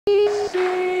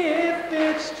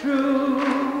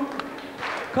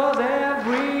'cause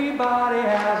everybody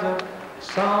has a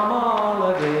summer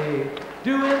holiday,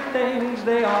 doing things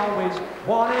they always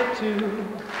wanted to.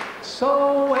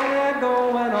 So we're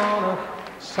going on a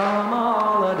summer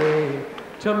holiday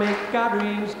to make our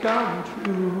dreams come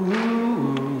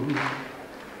true,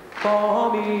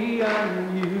 for me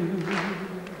and you,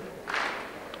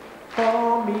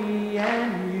 for me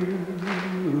and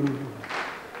you.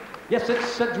 Yes,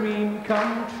 it's a dream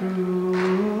come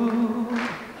true,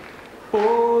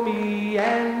 for me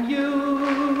and you.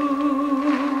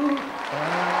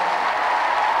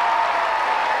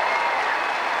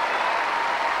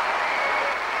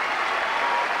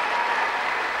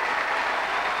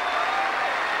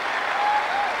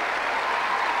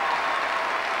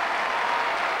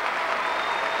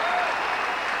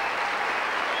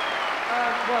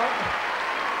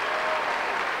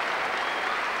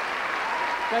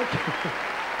 Thank you.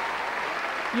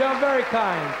 You're very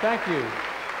kind. Thank you.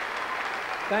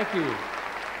 Thank you.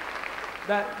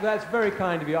 That's very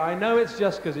kind of you. I know it's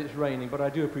just because it's raining, but I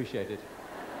do appreciate it.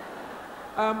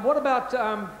 What about,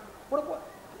 what,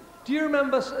 do you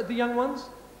remember the young ones?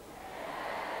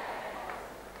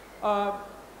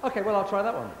 Okay, well, I'll try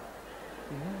that one.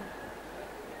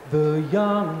 The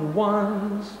young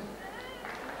ones,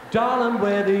 darling,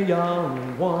 we're the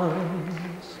young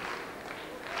ones.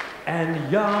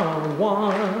 And young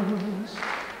ones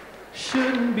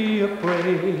shouldn't be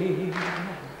afraid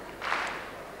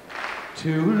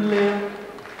to live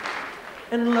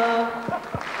and love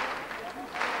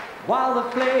while the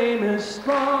flame is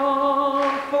strong,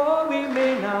 for we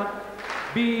may not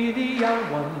be the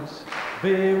young ones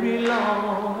very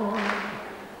long.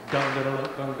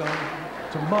 Dun-dun-dun-dun-dun.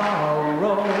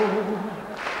 Tomorrow,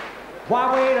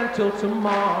 why wait until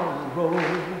tomorrow?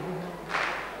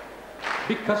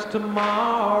 Because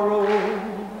tomorrow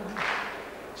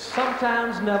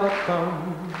sometimes never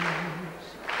comes.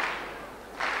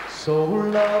 So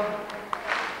love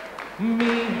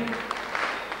me.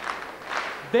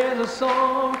 There's a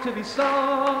song to be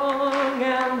sung,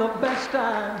 and the best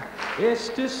time is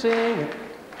to sing it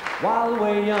while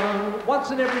we're young. Once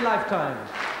in every lifetime.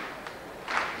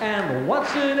 And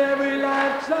once in every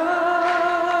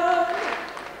lifetime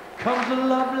comes a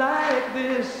love like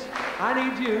this. I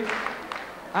need you.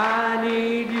 I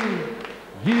need you,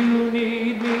 you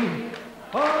need me.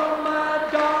 Oh, my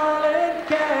darling,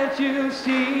 can't you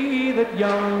see that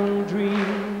young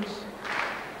dreams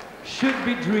should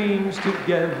be dreams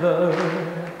together?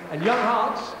 And young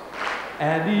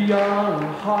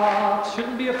hearts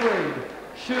shouldn't be afraid,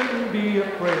 shouldn't be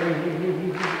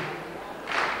afraid.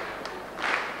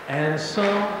 And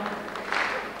someday,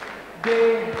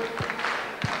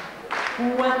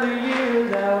 when the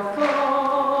years have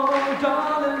flown,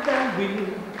 darling, then we'll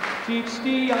teach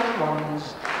the young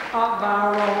ones of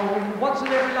our own. Once in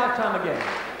every lifetime again.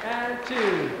 And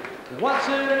two. Once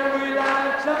in every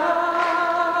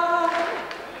lifetime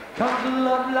comes a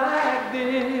love like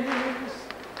this.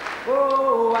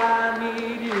 Oh, I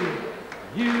need you.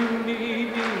 You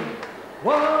need me.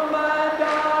 Oh, my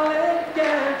darling,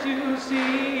 can't you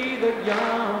see that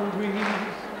young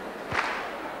dreams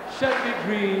should be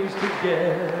dreams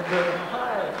together?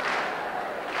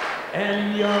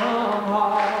 And young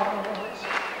hearts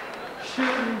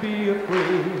shouldn't be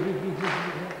afraid.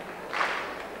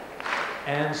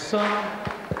 And someday,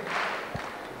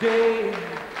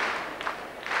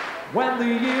 when the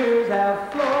years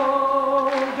have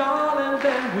flown, darling,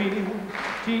 then we'll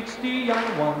teach the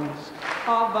young ones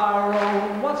of our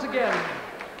own. Once again,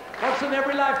 once in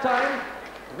every lifetime,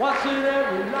 once in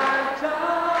every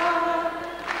lifetime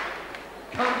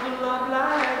comes a love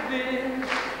like this.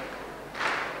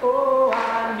 Oh,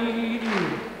 I need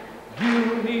you,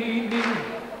 you need me.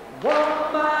 Oh,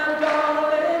 my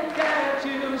darling, can't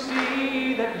you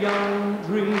see that young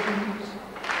dreams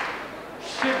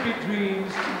should be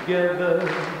dreams together?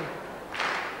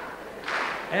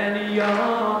 And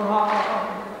young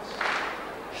hearts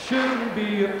shouldn't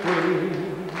be afraid.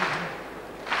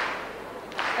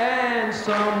 And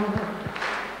someday,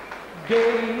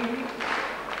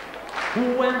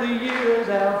 when the years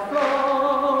have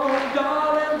flown,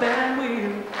 darling, then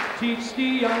we'll teach the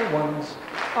young ones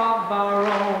of our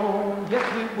own. Yes,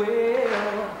 we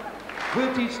will.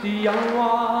 We'll teach the young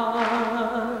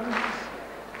ones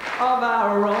of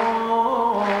our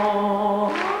own.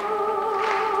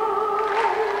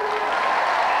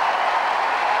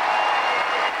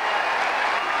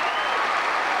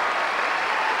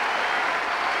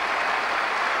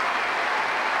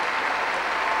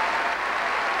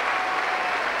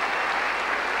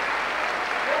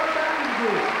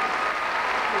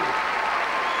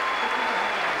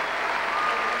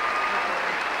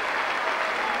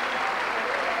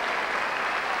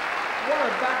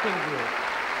 backing group.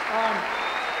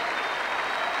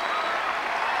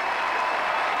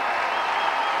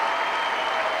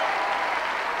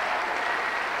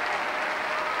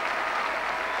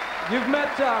 You've met,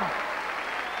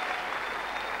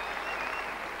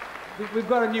 we've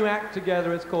got a new act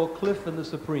together. It's called Cliff and the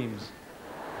Supremes.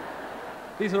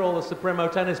 These are all the Supremo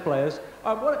tennis players.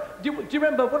 Do you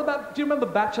remember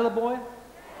Bachelor Boy?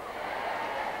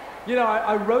 You know,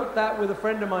 I wrote that with a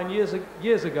friend of mine years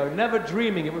ago, never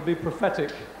dreaming it would be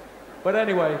prophetic. But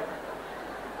anyway.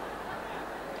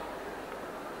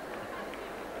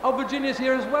 Oh, Virginia's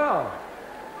here as well.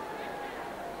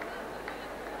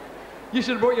 You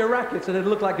should have brought your rackets and it'd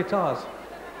look like guitars.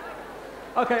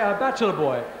 Okay, Bachelor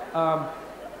Boy.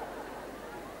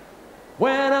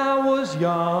 When I was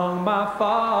young, my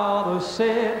father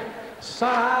said,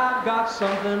 son, I've got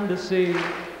something to see.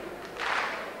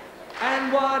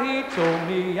 And what he told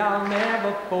me I'll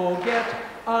never forget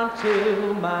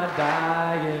until my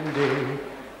dying day.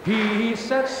 He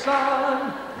said,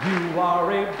 son, you are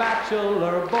a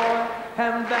bachelor boy,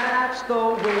 and that's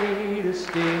the way to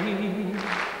stay.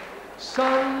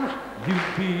 Son, you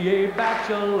be a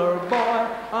bachelor boy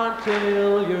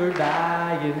until your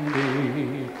dying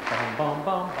day. Bum, bum,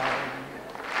 bum, bum.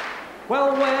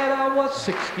 Well, when I was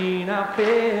 16, I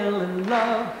fell in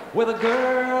love with a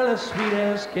girl as sweet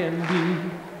as can be.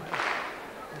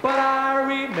 But I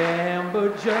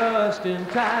remember just in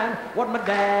time what my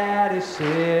daddy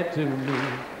said to me.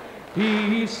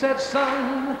 He said,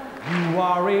 son, you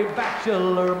are a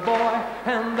bachelor boy,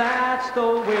 and that's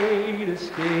the way to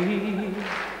stay.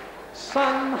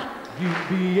 Son, you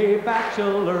be a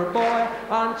bachelor boy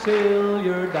until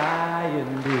your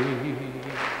dying day.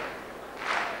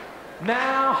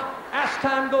 Now, as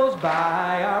time goes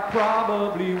by, I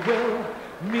probably will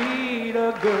meet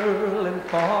a girl and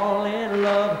fall in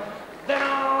love. Then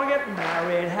I'll get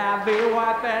married, have a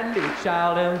wife and a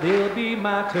child, and they'll be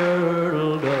my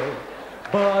turtle dove.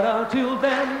 But until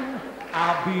then,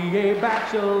 I'll be a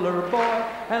bachelor boy,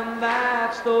 and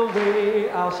that's the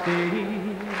way I'll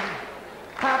stay.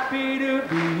 Happy to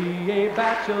be a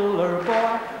bachelor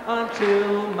boy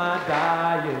until my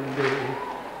dying day.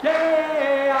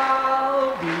 Yeah,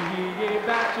 I'll be a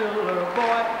bachelor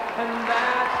boy, and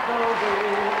that's the way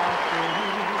I'll stay.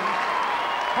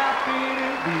 Happy to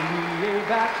be a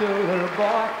bachelor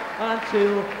boy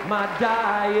until my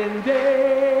dying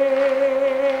day.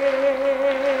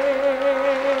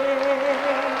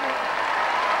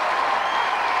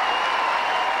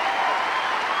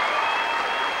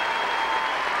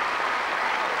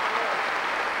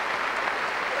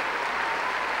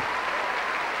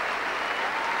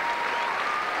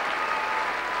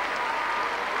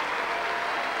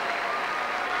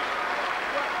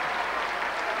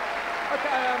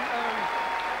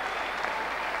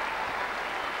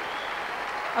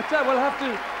 We'll have to,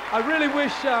 I really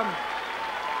wish,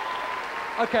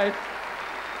 okay.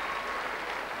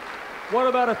 What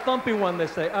about a thumpy one, they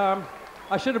say?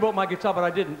 I should have brought my guitar, but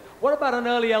I didn't. What about an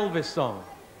early Elvis song?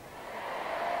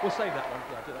 We'll save that one.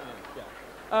 Yeah, do that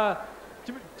one. Yeah.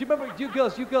 Do you remember, you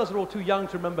girls are all too young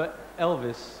to remember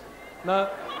Elvis. No?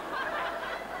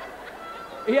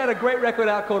 He had a great record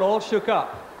out called All Shook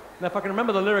Up. Now, if I can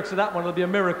remember the lyrics of that one, it'll be a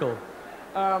miracle.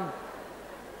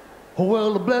 Oh,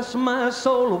 well, bless my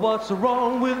soul, what's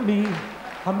wrong with me?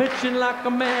 I'm itching like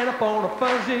a man up on a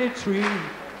fuzzy tree.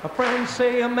 My friends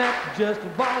say I'm acting just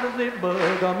as wild as a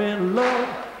bug. I'm in love.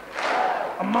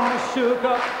 I'm all shook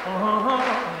up.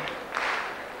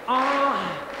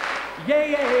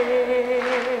 Yeah.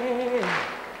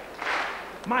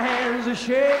 My hands are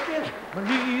shaking, my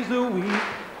knees are weak.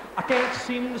 I can't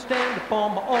seem to stand up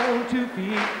on my own 2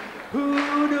 feet.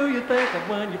 Who do you think of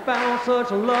when you found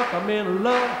such a luck? I'm in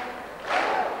love.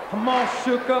 I'm all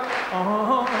shook up,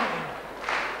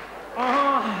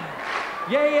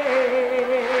 yeah.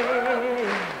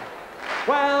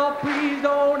 Well, please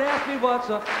don't ask me what's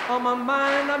on my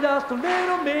mind. I'm just a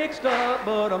little mixed up,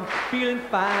 but I'm feeling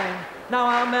fine. Now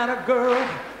I met a girl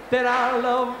that I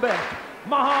love best.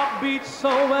 My heart beats so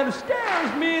and it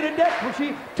scares me to death when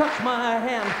she touched my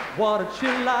hand. What a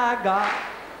chill I got.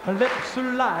 Her lips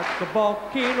are like a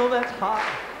volcano that's hot.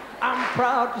 I'm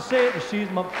proud to say that she's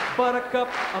my buttercup.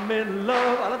 I'm in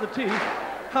love. I love the tea.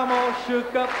 I'm all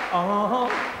shook up.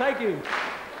 Thank you.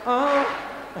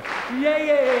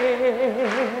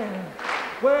 Yeah.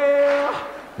 Well,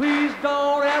 please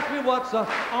don't ask me what's on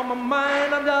my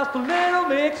mind. I'm just a little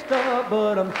mixed up,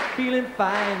 but I'm feeling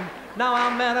fine. Now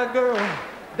I met a girl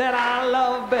that I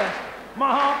love best. My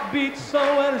heart beats so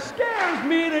and it scares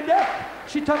me to death.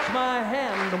 She touched my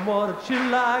hand and what a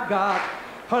chill I got.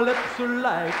 Her lips are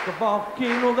like a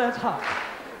volcano that's hot.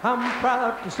 I'm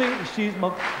proud to say that she's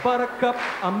my buttercup.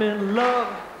 I'm in love.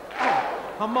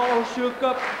 I'm all shook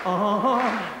up.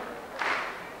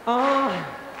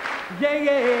 Yeah, yeah, yeah.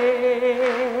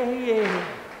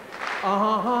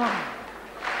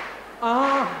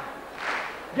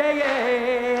 Yeah,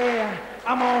 yeah.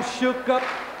 I'm all shook up.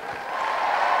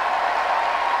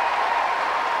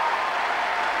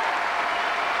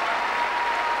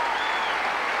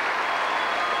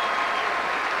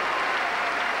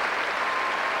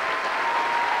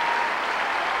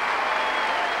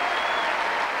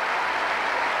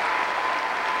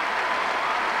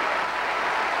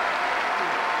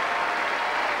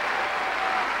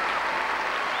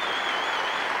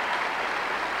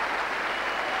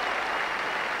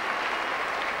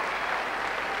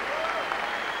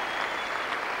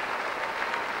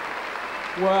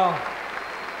 Well,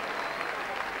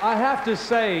 I have to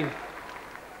say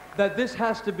that this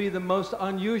has to be the most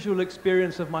unusual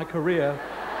experience of my career.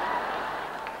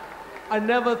 I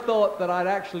never thought that I'd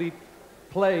actually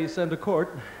play center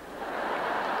court.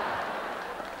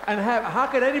 And how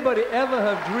could anybody ever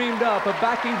have dreamed up a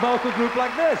backing vocal group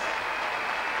like this?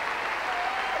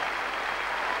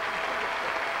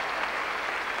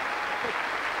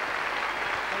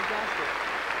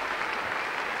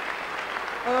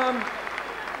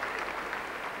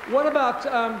 What about,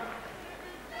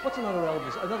 what's another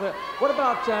Elvis? What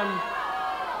about,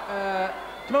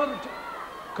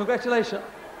 congratulations.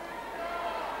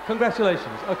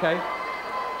 Congratulations, okay.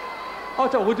 Oh,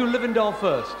 so we'll do Living Doll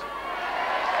first.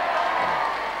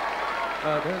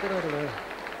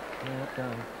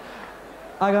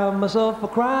 I got myself a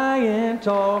crying,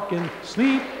 talking,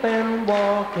 sleeping,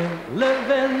 walking,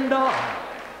 living doll.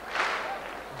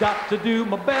 Got to do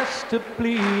my best to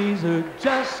please her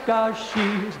just 'cause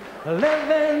she's a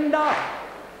living doll.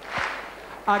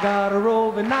 I got a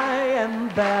roving eye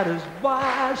and that is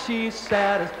why she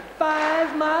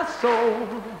satisfies my soul.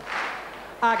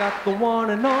 I got the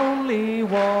one and only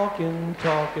walking,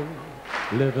 talking,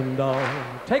 living doll.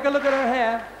 Take a look at her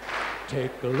hair.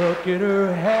 Take a look at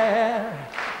her hair.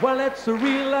 Well, it's a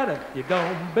real letter. You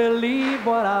don't believe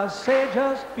what I say,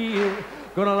 just feel.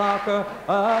 Gonna lock her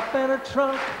up in a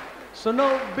trunk so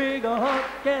no big hunk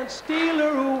can steal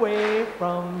her away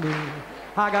from me.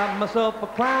 I got myself a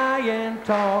crying,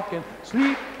 talking,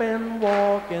 sleeping,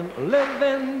 walking,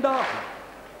 living doll.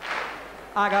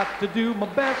 I got to do my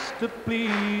best to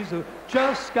please her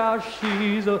just 'cause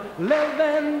she's a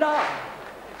living doll.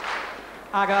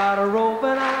 I got a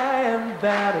roving eye and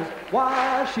that is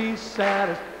why she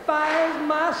satisfies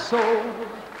my soul.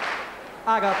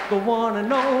 I got the one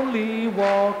and only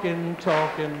walking,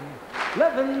 talking,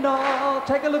 living doll.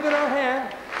 Take a look at her hair.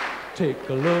 Take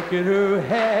a look at her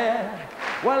hair.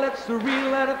 Well, it's the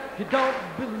real, and if you don't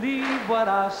believe what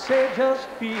I say, just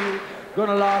feel.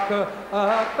 Gonna lock her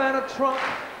up in a trunk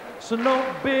so no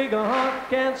big hunk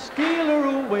can steal her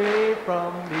away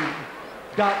from me.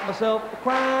 Got myself a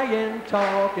crying,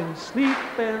 talking,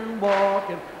 sleeping,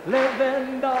 walking,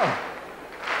 living doll.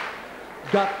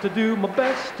 Got to do my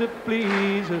best to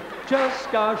please her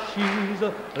just 'cause she's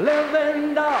a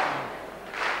living doll.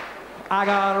 I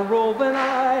got a roving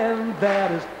eye and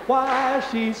that is why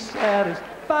she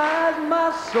satisfies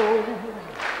my soul.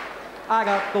 I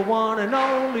got the one and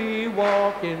only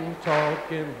walking,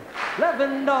 talking,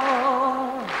 living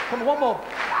doll. Come on, one more.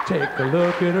 Take a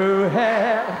look at her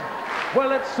hair.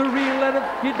 Well, it's surreal, and if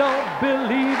you don't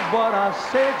believe what I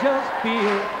say, just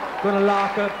feel. Gonna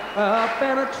lock her up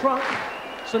in a trunk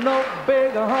so no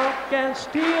big hunk can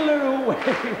steal her away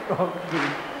from me.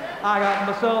 I got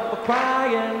myself a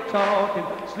crying, talking,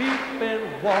 sleeping,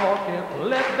 walking,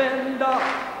 living doll.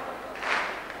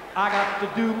 I got to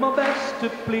do my best to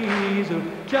please her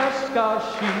just 'cause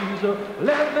she's a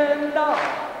living doll.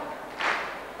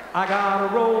 I got a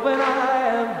roving eye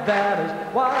and that is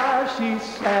why she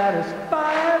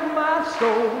satisfies my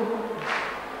soul.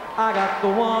 I got the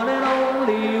one and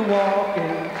only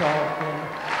walking, talking,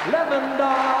 living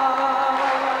doll.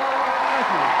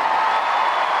 Thank you.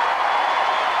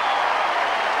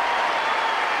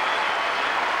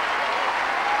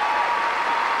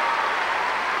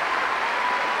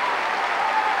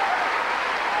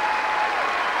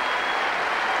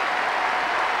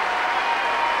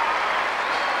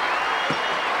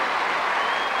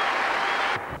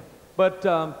 But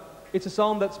it's a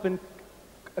song that's been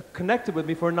connected with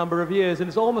me for a number of years, and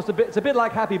it's a bit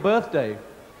like Happy Birthday.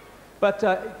 But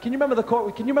can you remember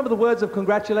the words of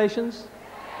congratulations?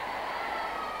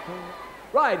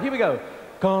 Right, here we go.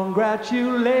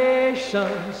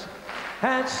 Congratulations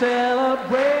and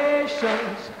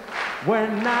celebrations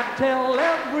when I tell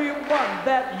everyone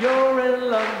that you're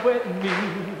in love with me.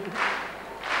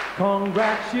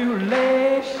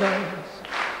 Congratulations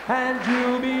and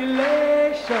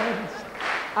jubilations.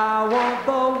 I want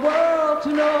the world to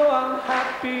know I'm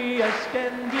happy as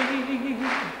can be.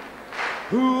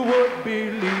 Who would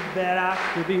believe that I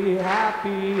could be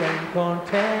happy and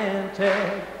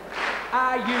contented?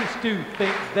 I used to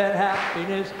think that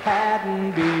happiness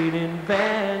hadn't been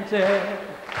invented,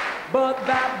 but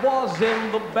that was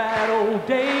in the bad old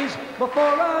days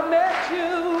before I met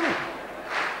you.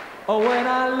 Oh, when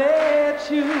I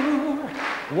let you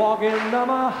walk into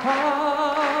my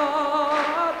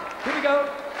heart. Here we go.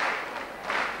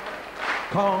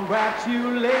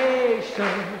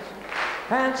 Congratulations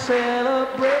and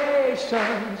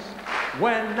celebrations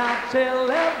when I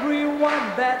tell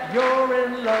everyone that you're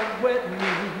in love with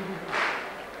me.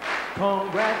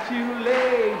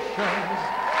 Congratulations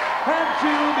and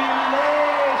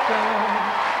jubilations.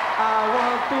 I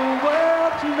want the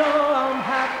world to know I'm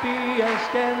happy as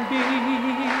can be.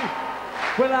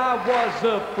 Well, I was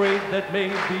afraid that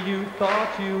maybe you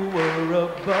thought you were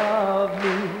above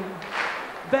me,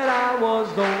 that I was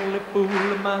only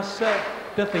fooling myself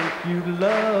to think you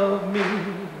love me.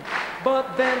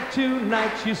 But then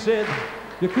tonight you said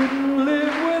you couldn't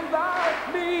live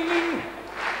without me,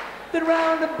 that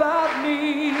round about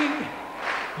me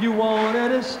you wanted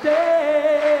to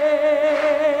stay.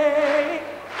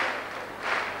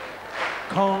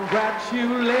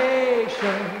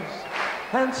 Congratulations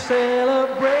and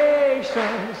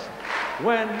celebrations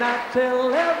when I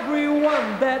tell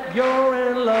everyone that you're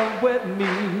in love with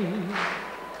me.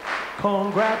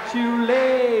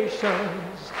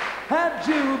 Congratulations and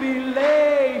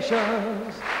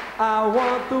jubilations. I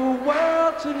want the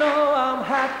world to know I'm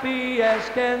happy as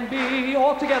can be.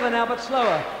 All together now, but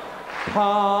slower.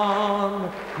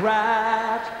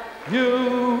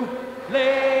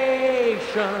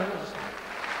 Congratulations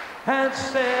and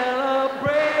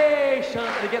celebration.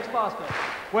 It gets faster.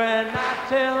 When I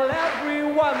tell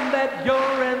everyone that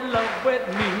you're in love with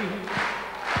me.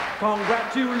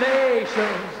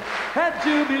 Congratulations and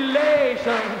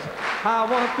jubilations. I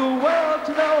want the world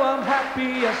to know I'm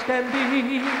happy as can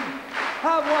be.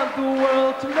 I want the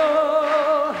world to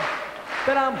know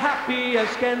that I'm happy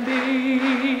as can be.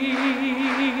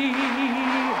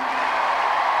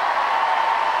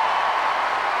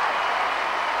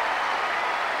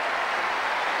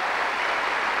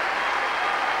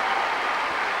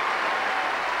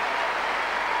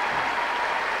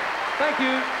 Thank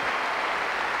you.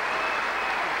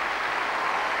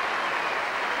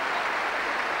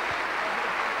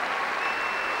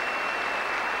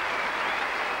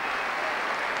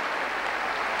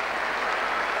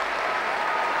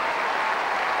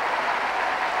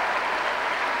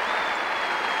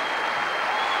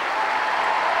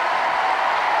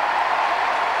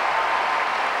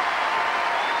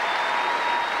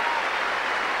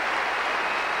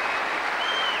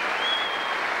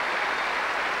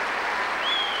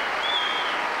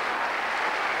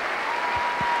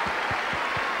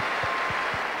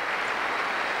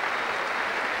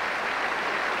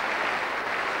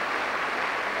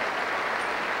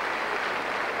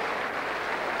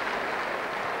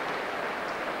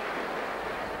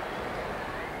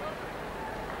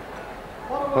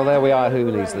 Well, there we are.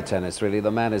 Who needs the tennis, really? The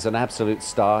man is an absolute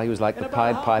star. He was like the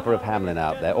Pied Piper of Hamelin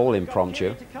out there, all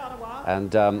impromptu.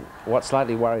 And what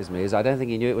slightly worries me is I don't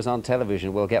think he knew it was on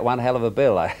television. We'll get one hell of a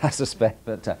bill, I suspect.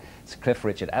 But it's Cliff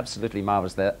Richard, absolutely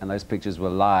marvellous there. And those pictures were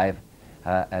live,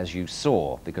 as you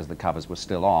saw, because the covers were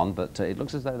still on. But it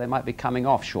looks as though they might be coming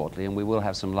off shortly, and we will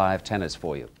have some live tennis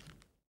for you.